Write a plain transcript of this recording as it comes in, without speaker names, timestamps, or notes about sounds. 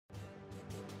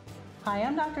Hi,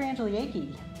 I'm Dr. Angeli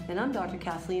Akey. And I'm Dr.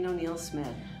 Kathleen O'Neil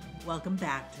Smith. Welcome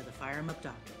back to the FIRRIMup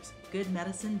Doctors, Good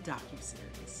Medicine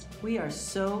docu-series. We are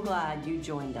so glad you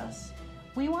joined us.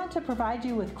 We want to provide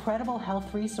you with credible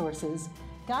health resources,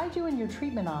 guide you in your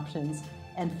treatment options,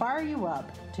 and fire you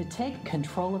up to take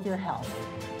control of your health.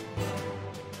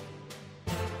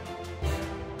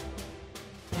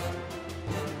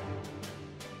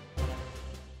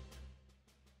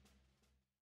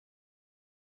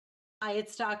 Hi,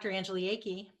 it's Dr. Angeli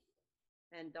Akey.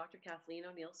 And Dr. Kathleen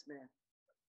O'Neil Smith.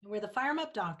 We're the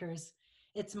FIRRIMup Doctors.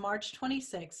 It's March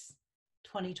 26,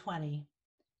 2020.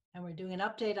 And we're doing an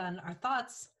update on our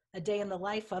thoughts, a day in the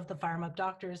life of the FIRRIMup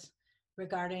Doctors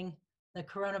regarding the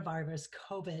coronavirus,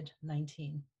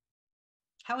 COVID-19.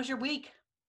 How was your week?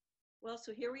 Well,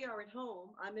 so here we are at home.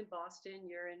 I'm in Boston.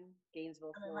 You're in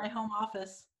Gainesville, I'm in my home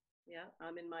office. Yeah,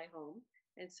 I'm in my home.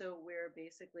 And so we're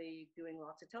basically doing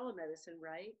lots of telemedicine,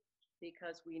 right?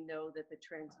 Because we know that the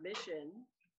transmission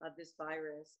of this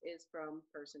virus is from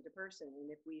person to person. And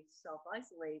if we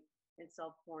self-isolate and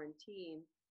self-quarantine,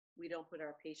 we don't put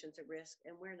our patients at risk,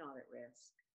 and we're not at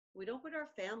risk. We don't put our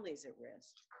families at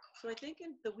risk. So I think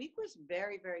the week was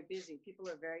very, very busy. People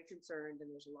are very concerned, and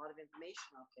there's a lot of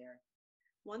information out there.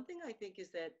 One thing I think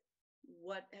is that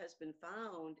what has been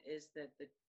found is that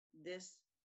this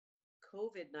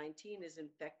COVID-19 is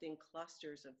infecting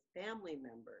clusters of family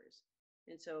members.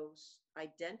 And so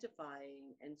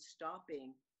identifying and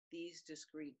stopping these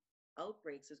discrete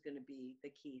outbreaks is going to be the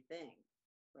key thing,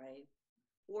 right?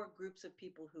 Or groups of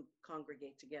people who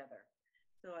congregate together.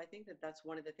 So I think that that's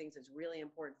one of the things that's really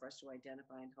important for us to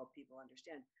identify and help people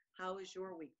understand. How has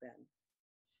your week been?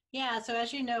 Yeah, so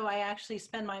as you know, I actually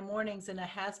spend my mornings in a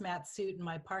hazmat suit in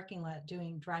my parking lot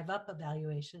doing drive-up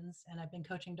evaluations. And I've been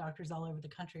coaching doctors all over the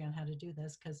country on how to do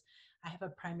this because I have a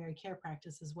primary care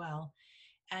practice as well.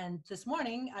 And this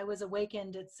morning, I was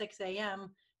awakened at 6 a.m.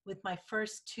 with my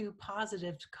first 2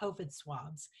 positive COVID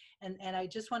swabs. And I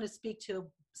just want to speak to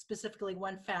specifically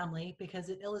one family because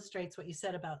it illustrates what you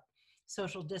said about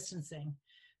social distancing.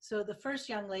 So the first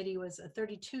young lady was a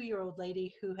 32-year-old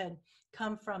lady who had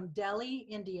come from Delhi,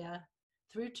 India,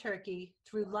 through Turkey,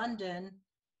 through London,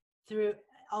 through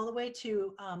all the way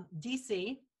to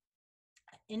DC,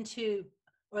 into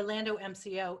Orlando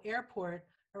MCO airport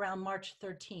around March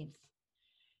 13th.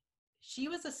 She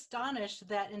was astonished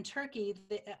that in Turkey,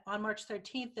 on March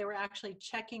 13th, they were actually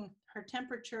checking her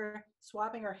temperature,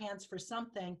 swabbing her hands for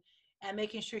something, and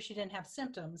making sure she didn't have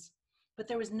symptoms. But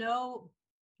there was no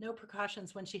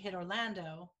precautions when she hit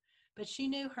Orlando. But she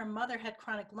knew her mother had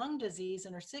chronic lung disease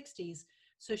in her 60s,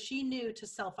 so she knew to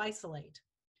self-isolate.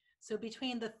 So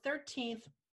between the 13th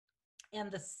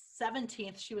and the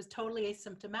 17th, she was totally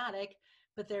asymptomatic,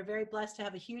 but they're very blessed to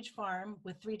have a huge farm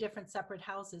with 3 different separate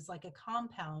houses, like a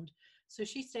compound. So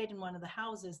she stayed in one of the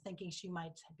houses thinking she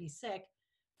might be sick.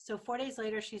 So 4 days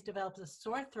later, she's developed a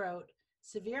sore throat,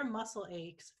 severe muscle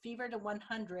aches, fever to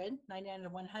 100, 99 to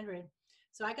 100.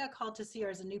 So I got called to see her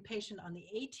as a new patient on the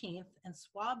 18th and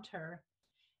swabbed her.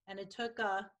 And it took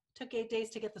 8 days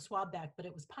to get the swab back, but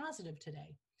it was positive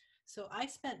today. So I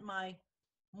spent my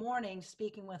morning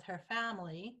speaking with her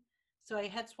family. So I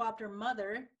had swabbed her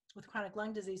mother with chronic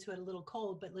lung disease who had a little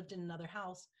cold but lived in another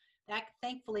house. That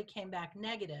thankfully came back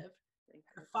negative.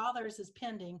 Her father's is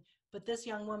pending, but this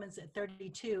young woman's at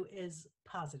 32 is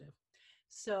positive.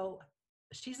 So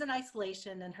she's in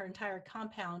isolation and her entire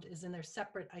compound is in their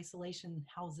separate isolation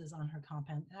houses on her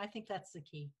compound. And I think that's the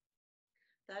key.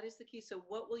 That is the key. So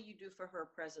what will you do for her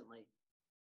presently?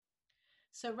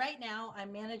 So right now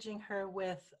I'm managing her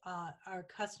with our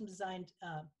custom designed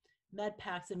med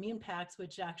packs, immune packs,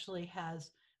 which actually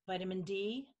has vitamin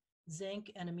D,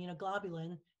 zinc, and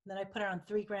immunoglobulin. And then I put her on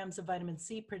 3 grams of vitamin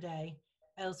C per day,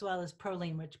 as well as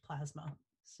proline-rich plasma.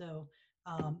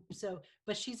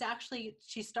 But she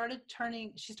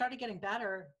started getting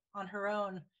better on her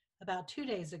own about 2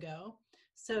 days ago.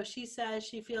 So she says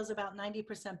she feels about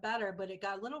 90% better, but it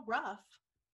got a little rough.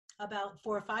 About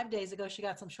 4 or 5 days ago, she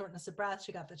got some shortness of breath.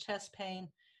 She got the chest pain,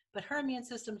 but her immune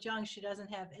system's young. She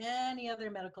doesn't have any other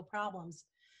medical problems.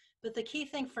 But the key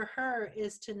thing for her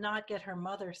is to not get her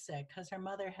mother sick because her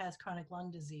mother has chronic lung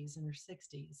disease in her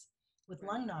 60s with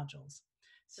lung nodules.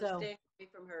 So staying away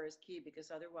from her is key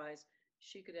because otherwise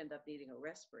she could end up needing a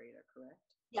respirator, correct?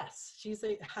 Yes, she's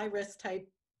a high risk type,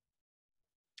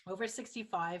 over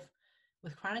 65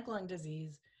 with chronic lung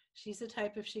disease. She's the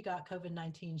type if she got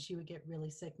COVID-19, she would get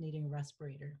really sick needing a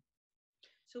respirator.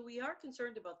 So we are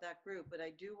concerned about that group, but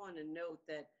I do want to note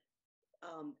that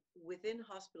within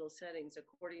hospital settings,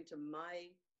 according to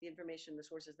the information, the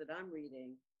sources that I'm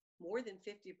reading, more than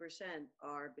 50%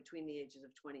 are between the ages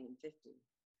of 20 and 50.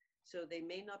 So they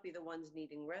may not be the ones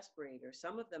needing respirators.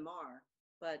 Some of them are,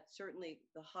 but certainly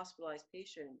the hospitalized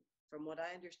patient, from what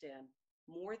I understand,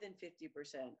 more than 50%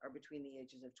 are between the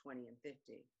ages of 20 and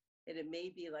 50. And it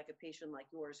may be like a patient like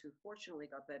yours who fortunately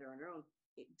got better on their own.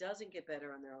 It doesn't get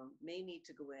better on their own, may need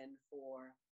to go in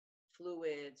for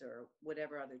fluids or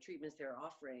whatever other treatments they're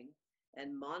offering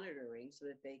and monitoring so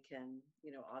that they can,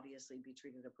 obviously be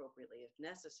treated appropriately if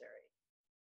necessary.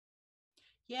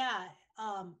 Yeah,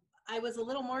 I was a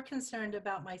little more concerned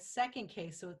about my second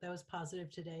case that was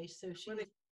positive today. So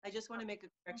I just want to make a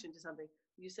correction to something.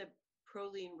 You said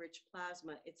proline-rich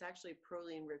plasma. It's actually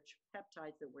proline-rich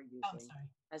peptides that we're using. I'm sorry.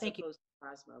 As Thank opposed to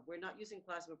plasma. We're not using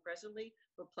plasma presently,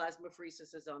 but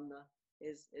plasmapheresis is on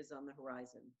the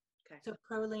horizon. Okay. So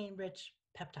proline-rich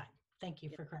peptide. Thank you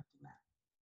Yeah. for correcting that.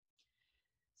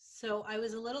 So I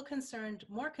was a little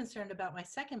more concerned about my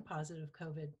second positive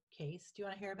COVID case. Do you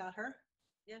want to hear about her?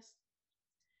 Yes.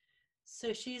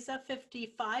 So she's a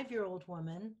 55-year-old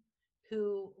woman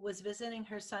who was visiting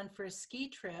her son for a ski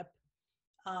trip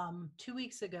 2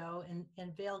 weeks ago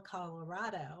in Vail,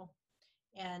 Colorado.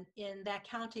 And in that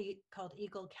county called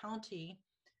Eagle County,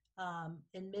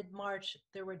 in mid-March,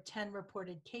 there were 10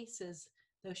 reported cases,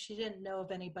 though she didn't know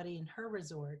of anybody in her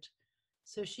resort.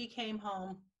 So she came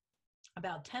home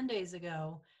about 10 days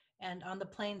ago and on the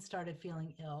plane started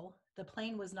feeling ill. The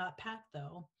plane was not packed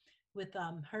though. With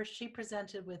she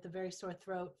presented with a very sore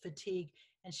throat, fatigue,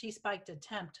 and she spiked a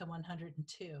temp to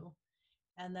 102.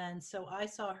 And then so I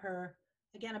saw her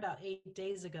again about 8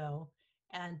 days ago,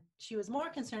 and she was more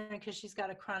concerned because she's got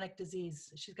a chronic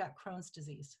disease. She's got Crohn's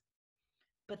disease.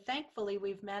 But thankfully,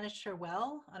 we've managed her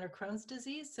well on her Crohn's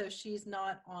disease, so she's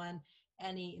not on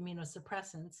any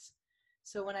immunosuppressants.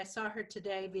 So when I saw her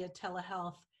today via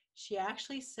telehealth, she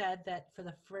actually said that for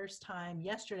the first time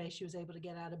yesterday, she was able to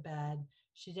get out of bed.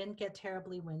 She didn't get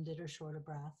terribly winded or short of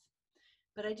breath.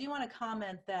 But I do want to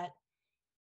comment that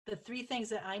the 3 things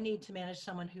that I need to manage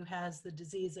someone who has the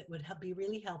disease that would be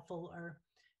really helpful are,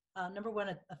 number 1,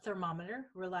 a thermometer,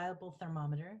 reliable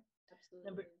thermometer.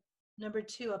 Absolutely. Number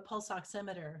 2, a pulse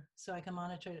oximeter, so I can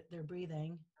monitor their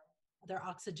breathing, their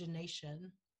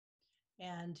oxygenation.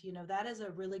 And, that is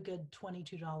a really good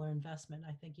 $22 investment.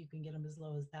 I think you can get them as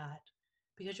low as that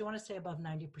because you want to stay above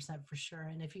 90% for sure.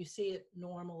 And if you see it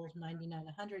normal, 99,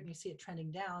 100, and you see it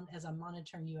trending down as I'm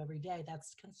monitoring you every day,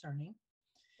 that's concerning.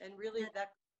 And really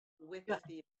that with the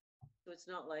fever. So it's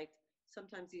not like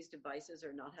sometimes these devices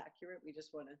are not accurate. We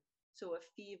just want to, so a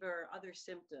fever, other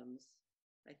symptoms,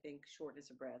 I think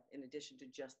shortness of breath in addition to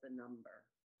just the number,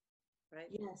 right?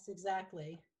 Yes,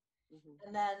 exactly. Mm-hmm.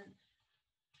 And then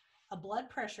a blood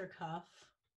pressure cuff,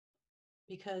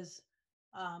 because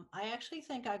I actually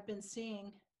think I've been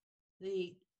seeing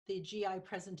the GI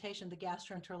presentation, the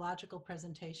gastroenterological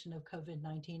presentation of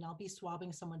COVID-19. I'll be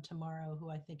swabbing someone tomorrow who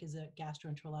I think is a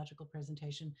gastroenterological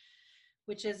presentation,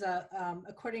 which is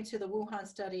according to the Wuhan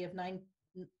study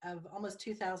of almost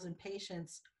 2,000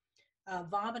 patients,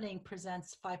 vomiting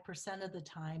presents 5% of the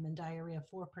time and diarrhea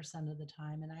 4% of the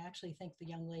time. And I actually think the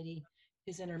young lady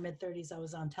who's in her mid-30s I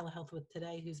was on telehealth with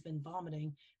today who's been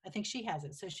vomiting, I think she has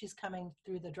it. So she's coming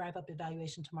through the drive-up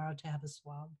evaluation tomorrow to have a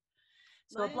swab.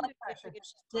 So blood pressure,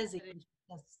 she's dizzy,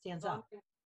 stands up.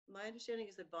 My understanding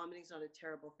is that vomiting is not a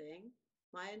terrible thing.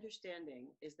 My understanding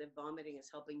is that vomiting is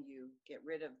helping you get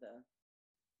rid of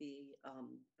the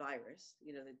virus.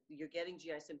 That you're getting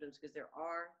GI symptoms because there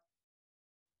are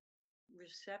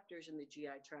receptors in the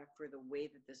GI tract for the way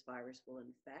that this virus will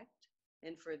infect.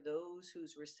 And for those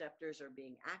whose receptors are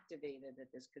being activated,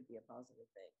 that this could be a positive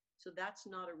thing. So that's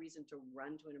not a reason to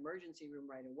run to an emergency room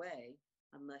right away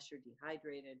unless you're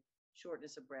dehydrated,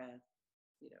 shortness of breath,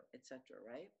 et cetera,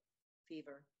 right?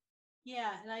 Fever.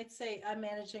 Yeah, and I'd say I'm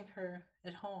managing her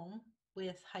at home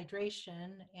with hydration.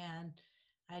 And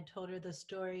I told her the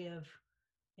story of,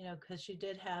 because she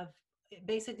did have,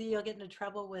 basically you'll get into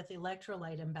trouble with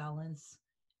electrolyte imbalance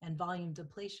and volume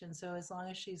depletion. So as long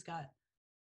as she's got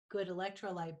good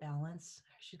electrolyte balance,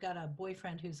 she's got a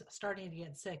boyfriend who's starting to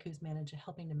get sick who's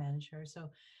helping to manage her. So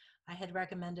I had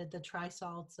recommended the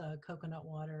Tri-Salts coconut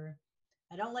water.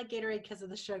 I don't like Gatorade because of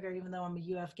the sugar, even though I'm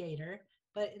a UF Gator.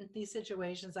 But in these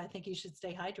situations, I think you should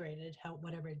stay hydrated,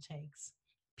 whatever it takes.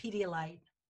 Pedialyte.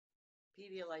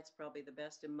 Pedialyte's probably the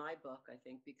best in my book, I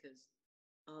think, because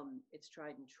it's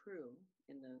tried and true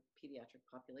in the pediatric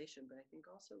population. But I think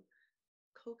also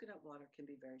coconut water can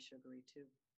be very sugary too.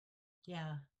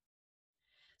 Yeah.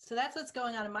 So that's what's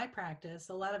going on in my practice.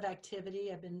 A lot of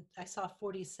activity. I saw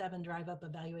 47 drive-up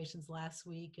evaluations last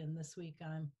week, and this week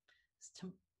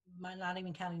not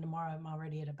even counting tomorrow, I'm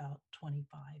already at about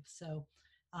 25. So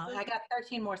I got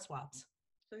 13 more swabs.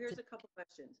 So here's a couple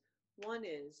questions. One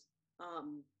is,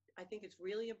 I think it's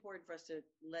really important for us to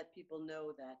let people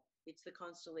know that it's the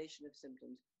constellation of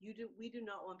symptoms. We do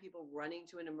not want people running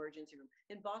to an emergency room.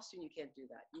 In Boston, you can't do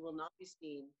that. You will not be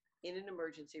seen in an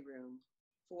emergency room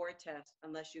for a test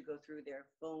unless you go through their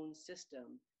phone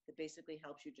system that basically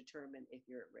helps you determine if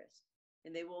you're at risk.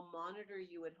 And they will monitor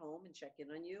you at home and check in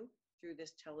on you through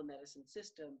this telemedicine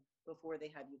system before they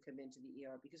have you come into the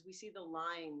ER, because we see the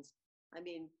lines, I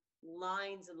mean,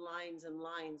 lines and lines and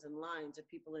lines and lines of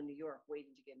people in New York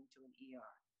waiting to get into an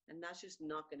ER. And that's just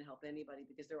not going to help anybody,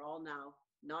 because they're all now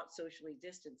not socially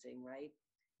distancing, right?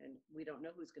 And we don't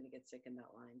know who's going to get sick in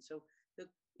that line. So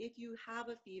if you have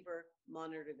a fever,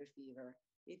 monitor the fever.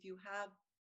 If you have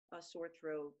a sore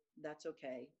throat, that's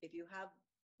okay. If you have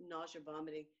nausea,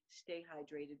 vomiting, stay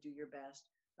hydrated, do your best.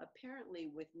 Apparently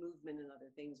with movement and other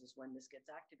things is when this gets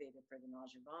activated for the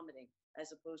nausea, vomiting,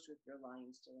 as opposed to if you're lying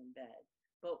still in bed.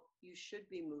 But you should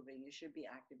be moving, you should be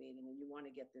activating, and you want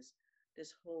to get this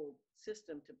whole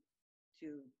system to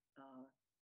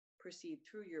proceed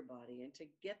through your body and to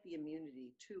get the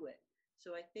immunity to it.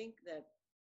 So I think that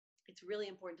it's really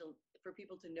important for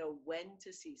people to know when to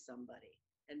see somebody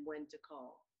and when to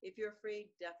call. If you're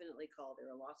afraid, definitely call. There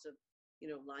are lots of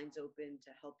lines open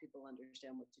to help people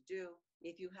understand what to do.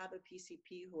 If you have a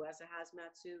PCP who has a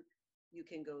hazmat suit, you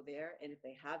can go there. And if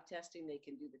they have testing, they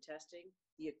can do the testing,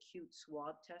 the acute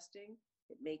swab testing.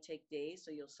 It may take days, so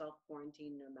you'll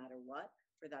self-quarantine no matter what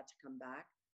for that to come back.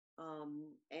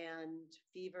 And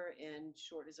fever and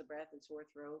shortness of breath and sore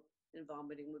throat and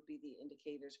vomiting would be the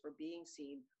indicators for being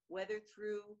seen, whether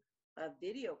through a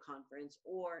video conference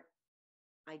or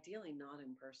ideally not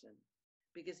in person.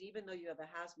 Because even though you have a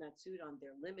hazmat suit on,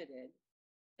 they're limited,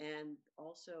 and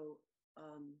also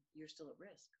you're still at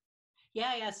risk.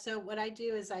 Yeah. So what I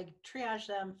do is I triage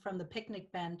them from the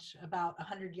picnic bench about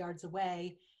 100 yards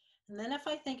away. And then if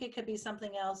I think it could be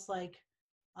something else like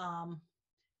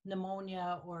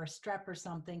pneumonia or strep or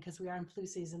something, because we are in flu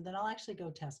season, then I'll actually go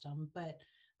test them. But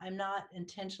I'm not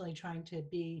intentionally trying to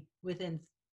be within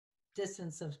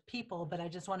distance of people, but I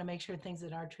just want to make sure things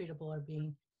that are treatable are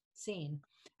being seen.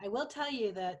 I will tell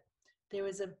you that there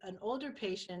was an older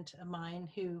patient of mine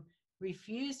who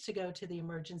refused to go to the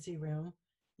emergency room,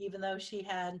 even though she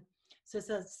had, so it's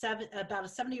about a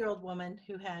 70-year-old woman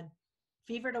who had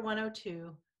fever to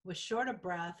 102, was short of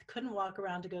breath, couldn't walk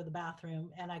around to go to the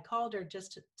bathroom. And I called her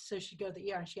just so she'd go to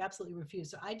the ER, and she absolutely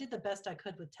refused. So I did the best I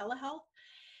could with telehealth.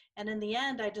 And in the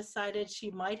end, I decided she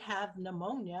might have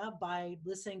pneumonia by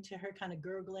listening to her kind of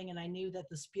gurgling. And I knew that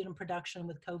the sputum production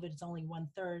with COVID is only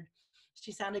 1/3.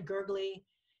 She sounded gurgly.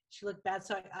 She looked bad.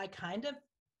 So I kind of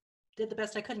did the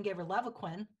best I could and gave her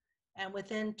Levaquin. And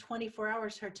within 24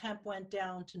 hours, her temp went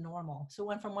down to normal. So it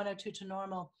went from 102 to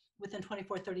normal within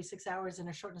 24, 36 hours, and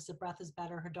her shortness of breath is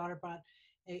better. Her daughter brought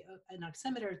an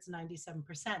oximeter, it's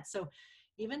 97%. So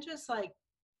even just like,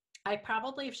 I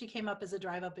probably, if she came up as a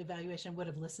drive-up evaluation, would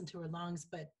have listened to her lungs,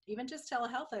 but even just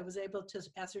telehealth, I was able to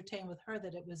ascertain with her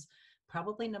that it was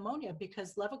probably pneumonia,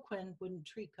 because Levaquin wouldn't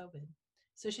treat COVID.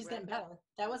 So she's getting better.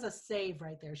 That was a save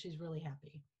right there. She's really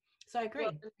happy. So I agree.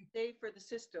 Well, a save for the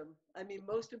system. I mean,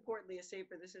 most importantly, a save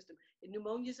for the system. And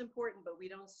pneumonia is important, but we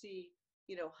don't see,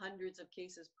 hundreds of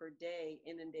cases per day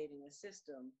inundating a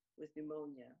system with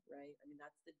pneumonia, right? I mean,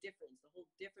 that's the difference. The whole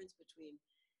difference between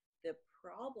the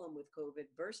problem with COVID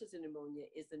versus a pneumonia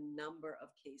is the number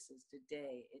of cases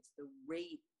today. It's the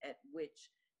rate at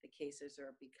which the cases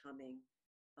are becoming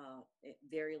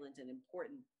virulent and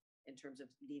important in terms of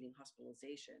needing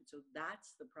hospitalization. So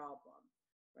that's the problem,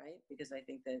 right? Because I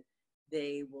think that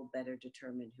they will better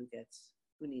determine who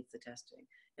needs the testing.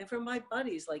 And for my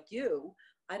buddies like you,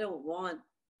 I don't want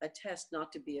a test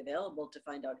not to be available to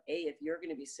find out A, if you're going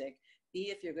to be sick,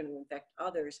 B, if you're going to infect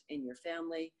others in your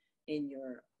family, in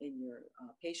your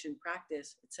patient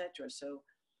practice, etc. So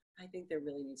I think there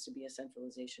really needs to be a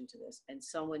centralization to this, and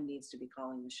someone needs to be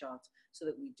calling the shots so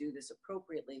that we do this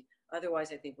appropriately.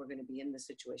 Otherwise, I think we're going to be in this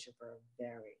situation for a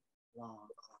very long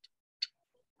time.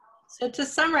 So to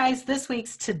summarize this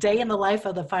week's Today in the Life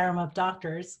of the FIRRIMup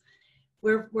Doctors,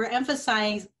 we're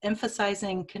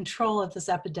emphasizing control of this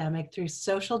epidemic through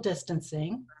social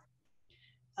distancing.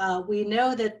 We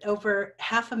know that over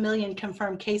 500,000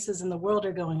 confirmed cases in the world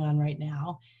are going on right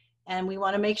now. And we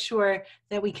want to make sure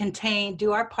that we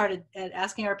do our part at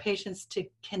asking our patients to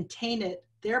contain it,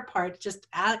 their part, just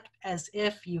act as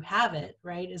if you have it,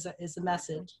 right, is a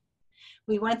message.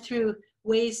 We went through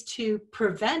ways to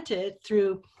prevent it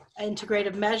through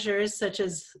integrative measures, such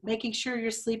as making sure you're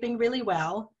sleeping really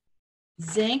well.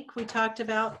 Zinc, we talked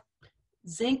about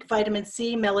zinc, vitamin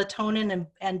C, melatonin,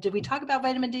 and did we talk about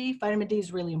vitamin D? Vitamin D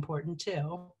is really important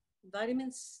too.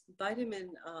 Women's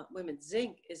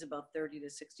zinc is about 30 to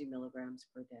 60 milligrams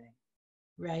per day.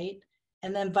 Right?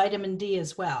 And then vitamin D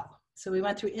as well. So we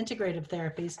went through integrative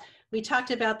therapies. We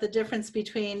talked about the difference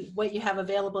between what you have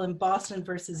available in Boston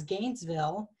versus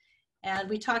Gainesville. And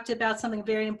we talked about something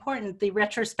very important, the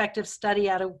retrospective study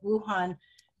out of Wuhan,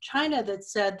 China, that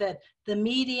said that the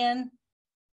median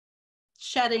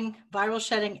shedding, viral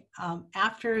shedding,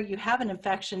 after you have an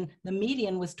infection, the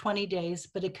median was 20 days,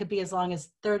 but it could be as long as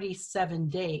 37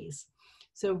 days.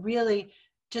 So really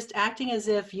just acting as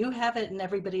if you have it and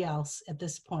everybody else at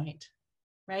this point,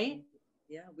 right?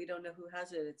 Yeah, we don't know who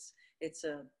has it. It's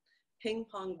a ping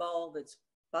pong ball that's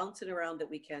bouncing around that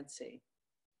we can't see.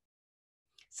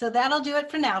 So that'll do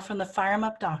it for now from the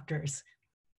FIRRIMup Doctors.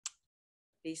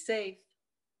 Be safe.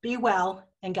 Be well,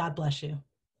 and God bless you.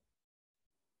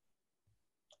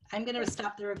 I'm going to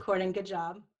stop the recording. Good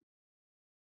job.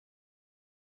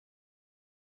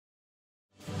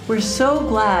 We're so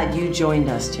glad you joined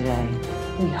us today.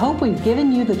 We hope we've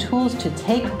given you the tools to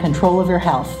take control of your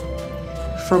health.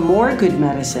 For more good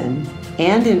medicine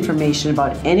and information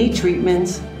about any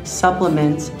treatments,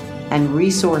 supplements, and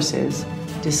resources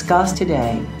discussed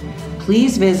today,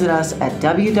 please visit us at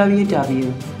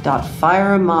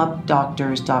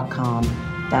www.FIRRIMupDoctors.com.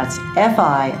 That's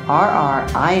FIRRIM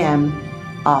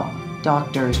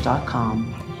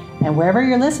updoctors.com. And wherever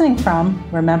you're listening from,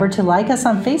 remember to like us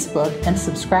on Facebook and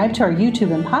subscribe to our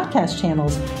YouTube and podcast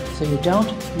channels so you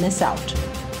don't miss out.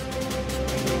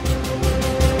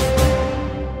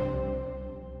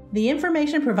 The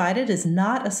information provided is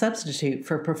not a substitute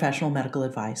for professional medical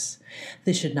advice.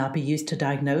 This should not be used to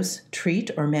diagnose, treat,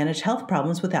 or manage health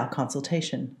problems without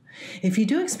consultation. If you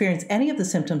do experience any of the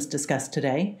symptoms discussed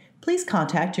today, please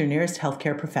contact your nearest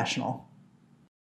healthcare professional.